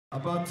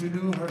About to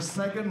do her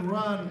second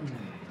run.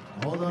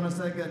 Hold on a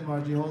second,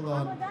 Margie, hold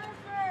on.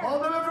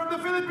 All the way from the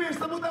Philippines,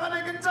 tabutan ka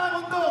na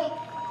kencang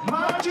untuk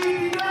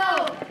Margie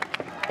didal.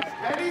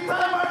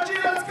 Anytime, Margie,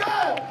 let's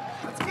go!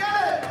 Let's get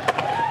it!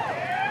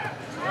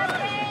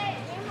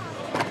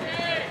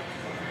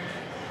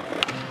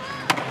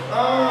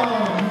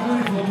 Oh,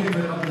 beautiful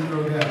pivot up the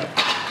throw gap.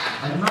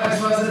 A nice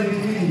rise at the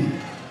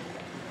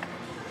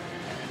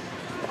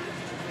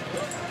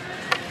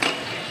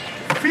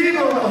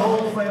Feel the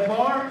whole play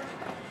bar.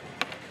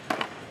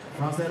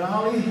 Frontside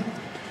ollie.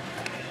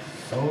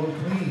 So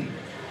clean.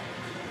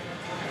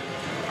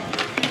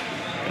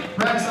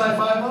 Backside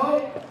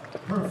 5-0.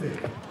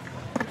 Perfect.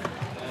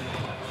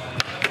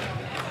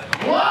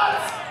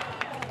 What?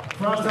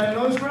 Frontside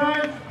nose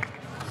grind.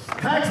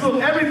 Textbook,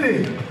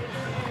 everything.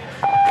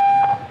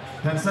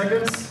 10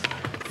 seconds.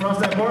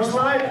 Frontside board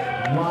slide.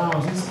 Wow,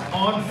 she's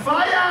on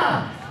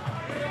fire!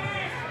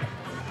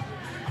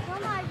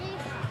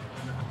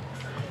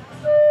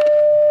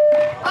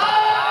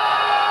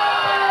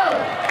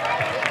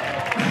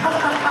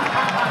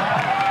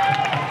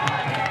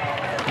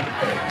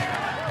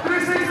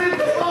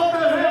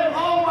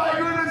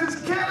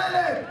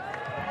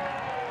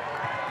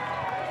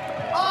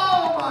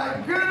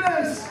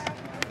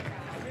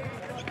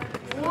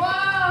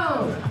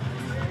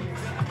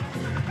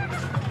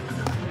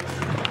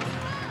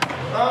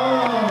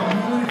 Oh,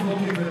 beautiful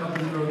pivot up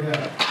the throw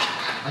gap.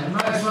 A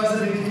nice rise at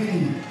the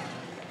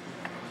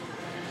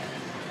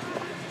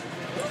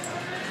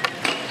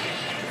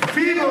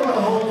Feel the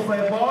whole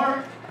play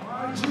bar.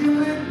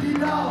 Margielyn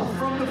didal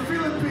from the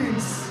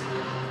Philippines.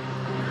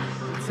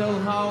 So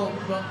how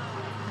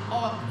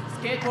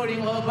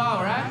skateboarding all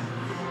about, right?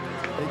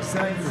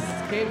 Exactly.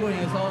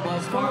 Skateboarding is all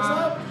about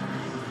fun.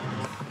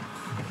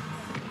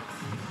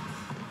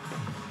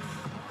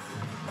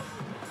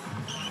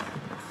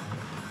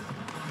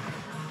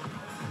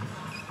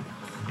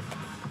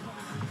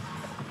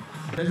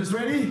 Guys, just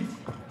ready?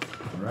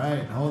 All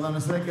right, hold on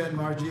a second,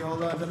 Margie,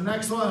 hold on. The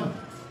next one,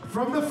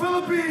 from the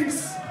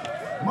Philippines,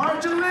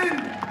 Margielyn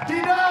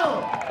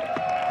didal.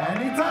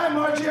 Anytime,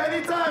 Margie,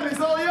 anytime, it's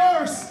all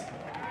yours.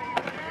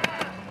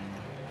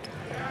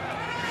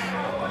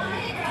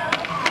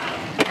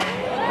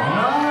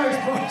 Nice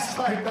board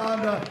slide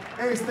down the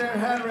A-stair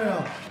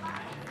handrail.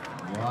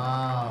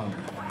 Wow.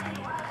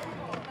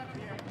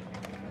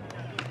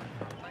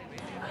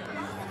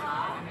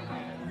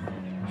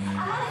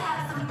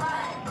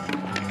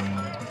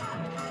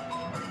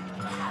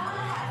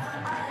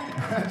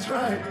 That's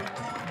right.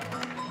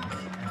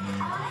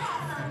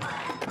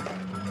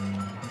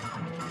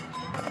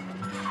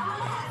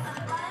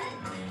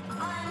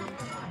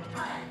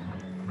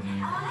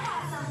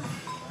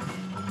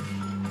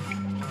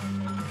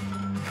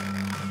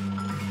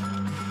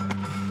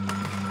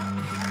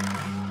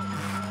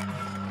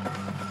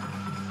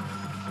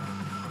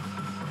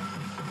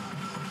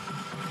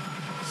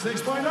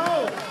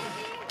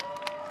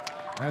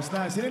 That's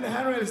nice. Hitting the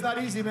handrail is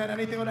not easy, man.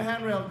 Anything on the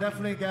handrail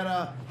definitely get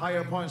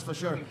higher points for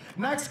sure.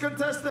 Next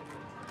contestant.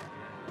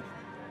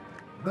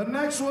 The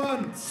next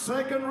one,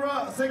 second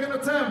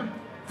attempt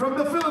from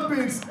the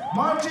Philippines,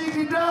 Margie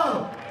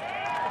didal.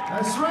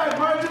 That's right,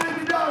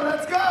 Margielyn didal.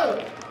 Let's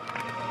go.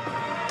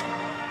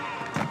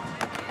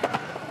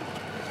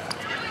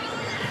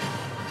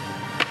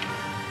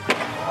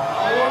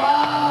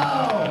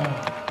 Wow!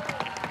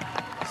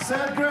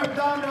 Set grip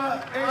down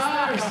the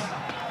A-stairs.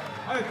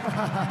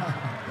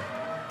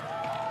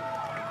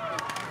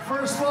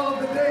 First fall of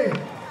the day.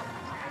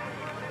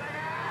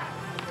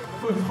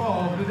 First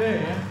fall of the day,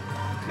 eh?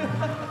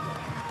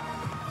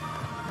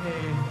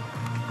 Hey,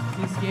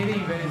 she's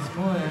skating very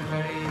smooth and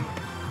very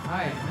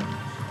high.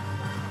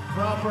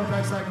 Proper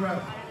backside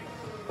grab.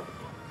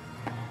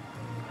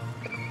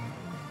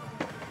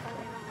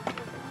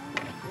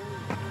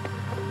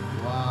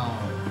 Wow.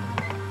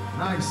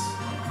 Nice.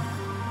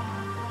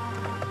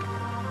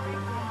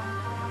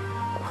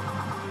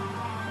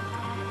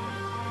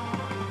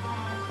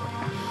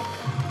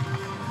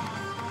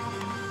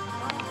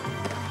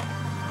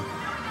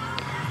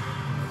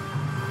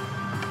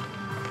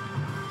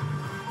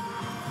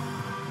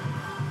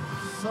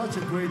 Such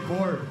a great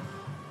board.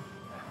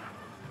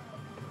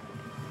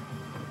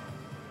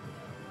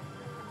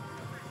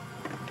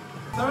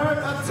 Third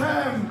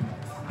attempt.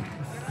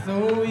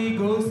 So he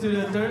goes to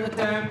the third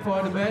attempt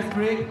for the best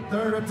trick.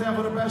 Third attempt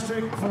for the best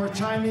trick for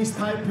Chinese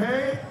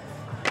Taipei.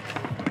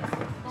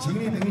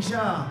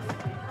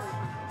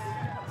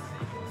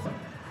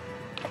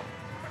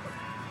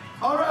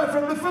 All right,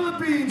 from the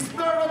Philippines,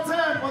 third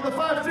attempt on the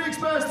 5 tricks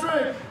best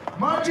trick.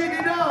 Margie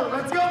didal.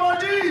 Let's go,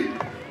 Margie!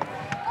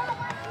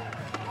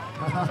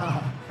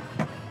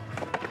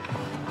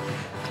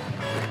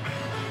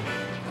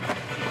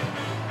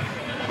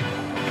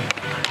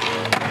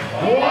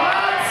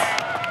 What?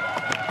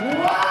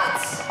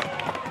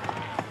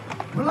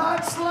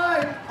 Blood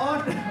slide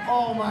on,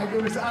 oh my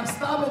goodness,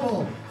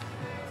 unstoppable.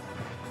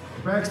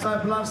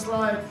 Backside blood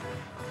slide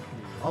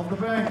off the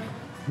bank.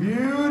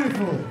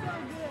 Beautiful.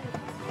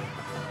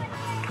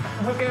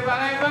 Oke,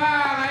 Bang,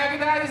 ayo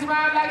kita kasih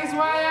semangat lagi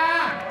semuanya.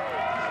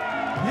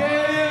 Yeah.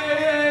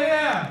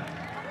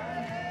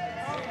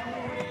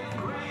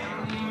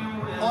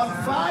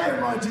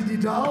 Margie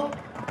Didal.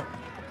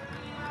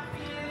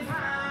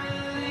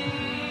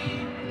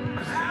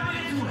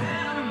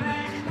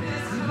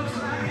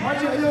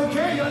 Margie, are you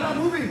okay? You're not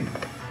moving.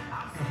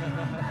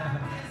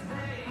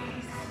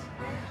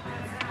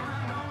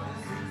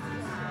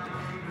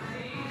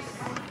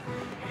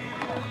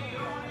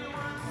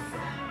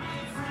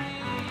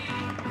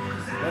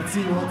 Let's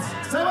see what's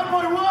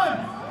 7.1.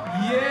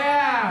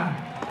 Yeah.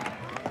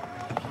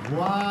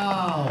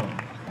 Wow.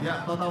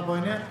 Ya, total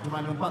poinnya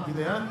cuma 4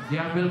 gitu ya.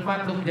 Diambil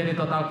 4 untuk menjadi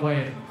total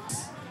poin.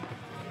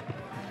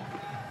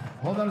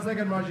 Hold on a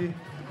second, Margie.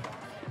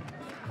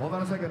 Hold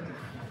on a second.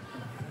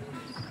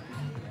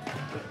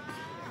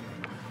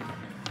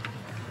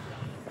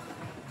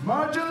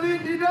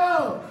 Margielyn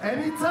Didal.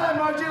 Anytime,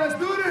 Margie, let's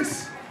do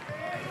this.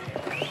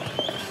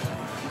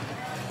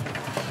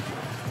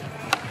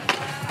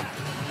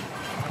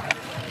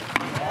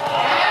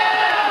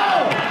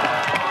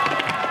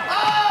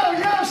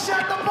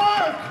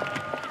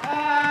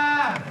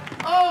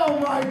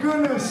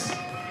 Goodness.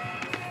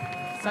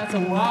 Such a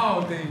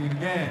wow thing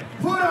again.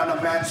 Put on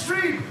the main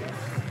street.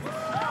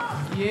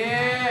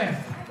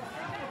 Yeah.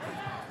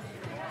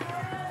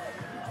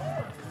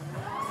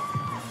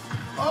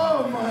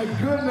 Oh my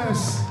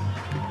goodness.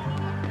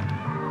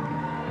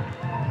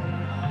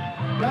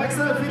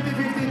 Backside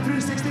 50-50,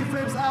 360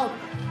 flips out.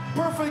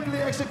 Perfectly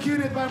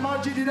executed by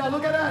Margie Didal.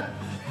 Look at that.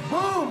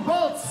 Boom,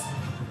 bolts.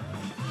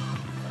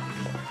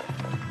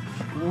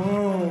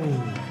 Whoa.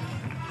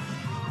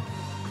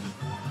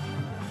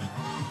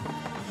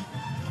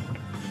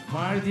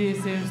 Margie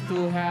seems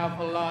to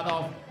have a lot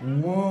of...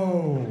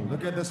 Whoa.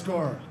 Look at the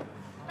score.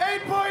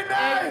 8.9!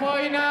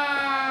 8.9!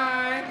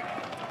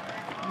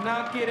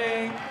 Not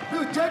kidding.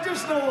 Dude,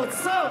 judges know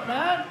what's up,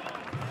 man.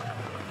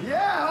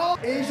 Yeah.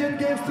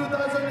 Asian Games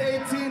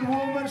 2018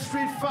 Women's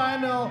Street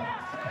Final.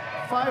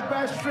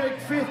 5 straight,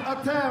 5th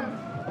attempt.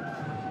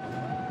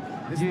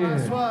 This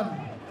last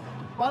one.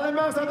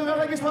 Palembang, satu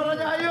kali lagi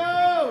suaranya,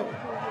 ayo!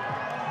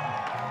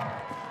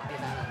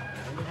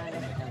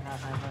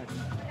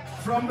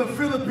 From the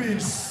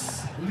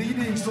Philippines,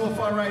 leading so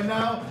far right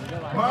now,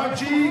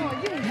 Margie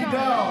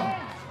Didal.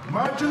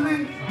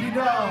 Margielyn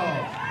Didal.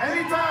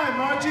 Anytime,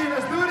 Margie,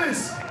 let's do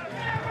this.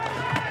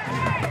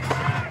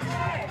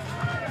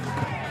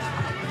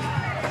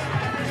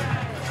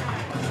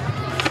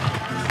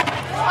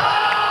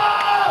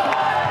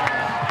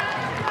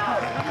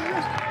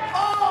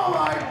 Oh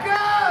my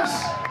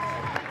gosh!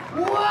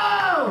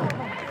 Wow!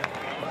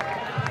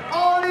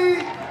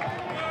 Only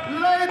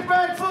laid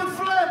back foot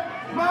flip.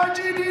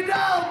 Margie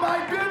Didal,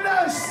 my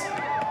goodness!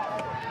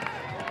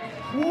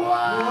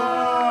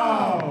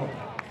 Wow!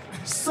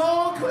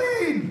 So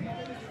clean!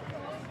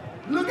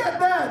 Look at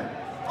that!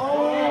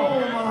 Oh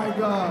my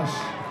gosh!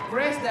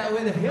 Press that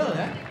with the heel,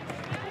 eh?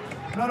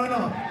 No.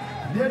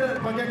 Dia ada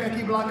pakai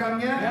kaki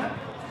belakangnya. Yeah.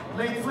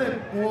 Leg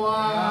flip.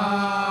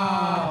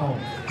 Wow!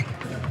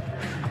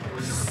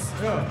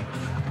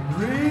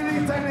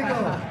 Really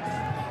technical.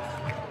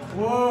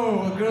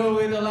 Whoa, a girl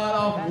with a lot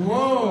of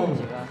whoa.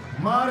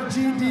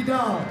 Margie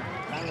Didal.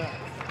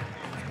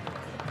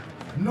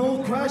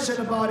 No question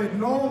about it.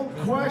 No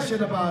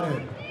question about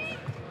it.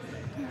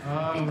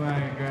 Oh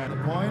my God. The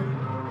point.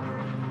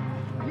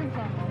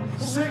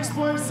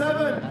 6.7.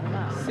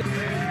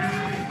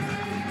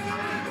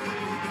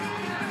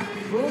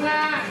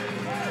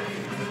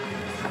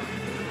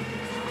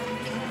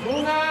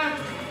 Bunga.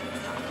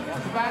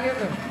 Dipanggil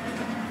tuh.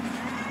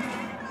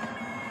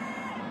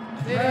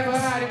 Sini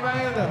Bunga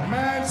dipanggil tuh.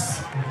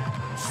 Men's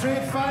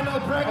street final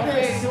practice.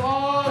 Okay, to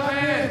all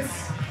men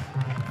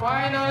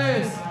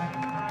finalists.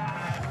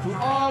 To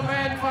all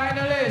men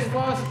finalists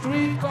for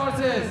street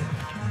courses.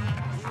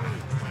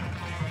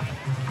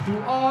 To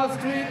all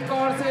street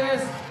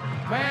courses,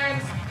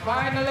 men's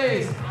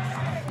finalists.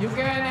 You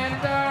can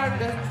enter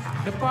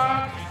the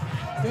park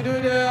to do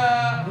the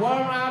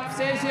warm-up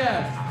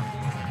session.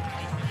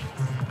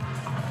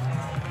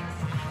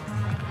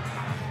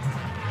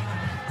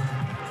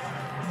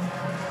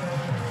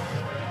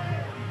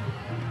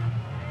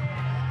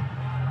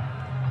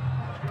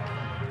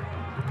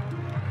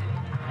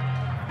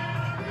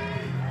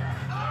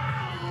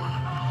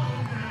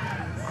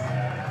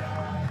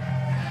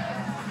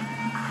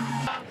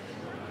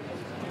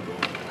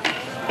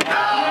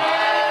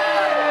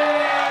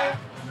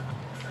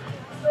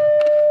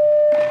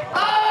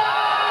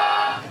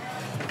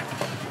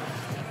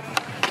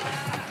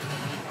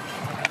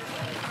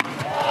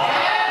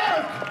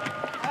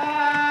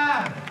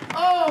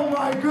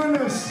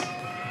 Goodness.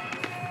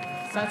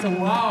 Such a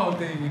wow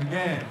thing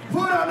again.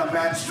 Put on the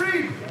main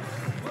street.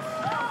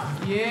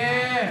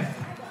 Yeah.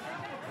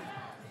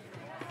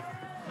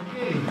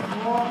 Okay,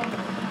 for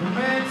the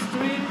men's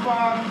street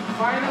park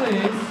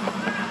finalists,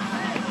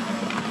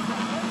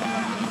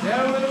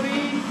 there will be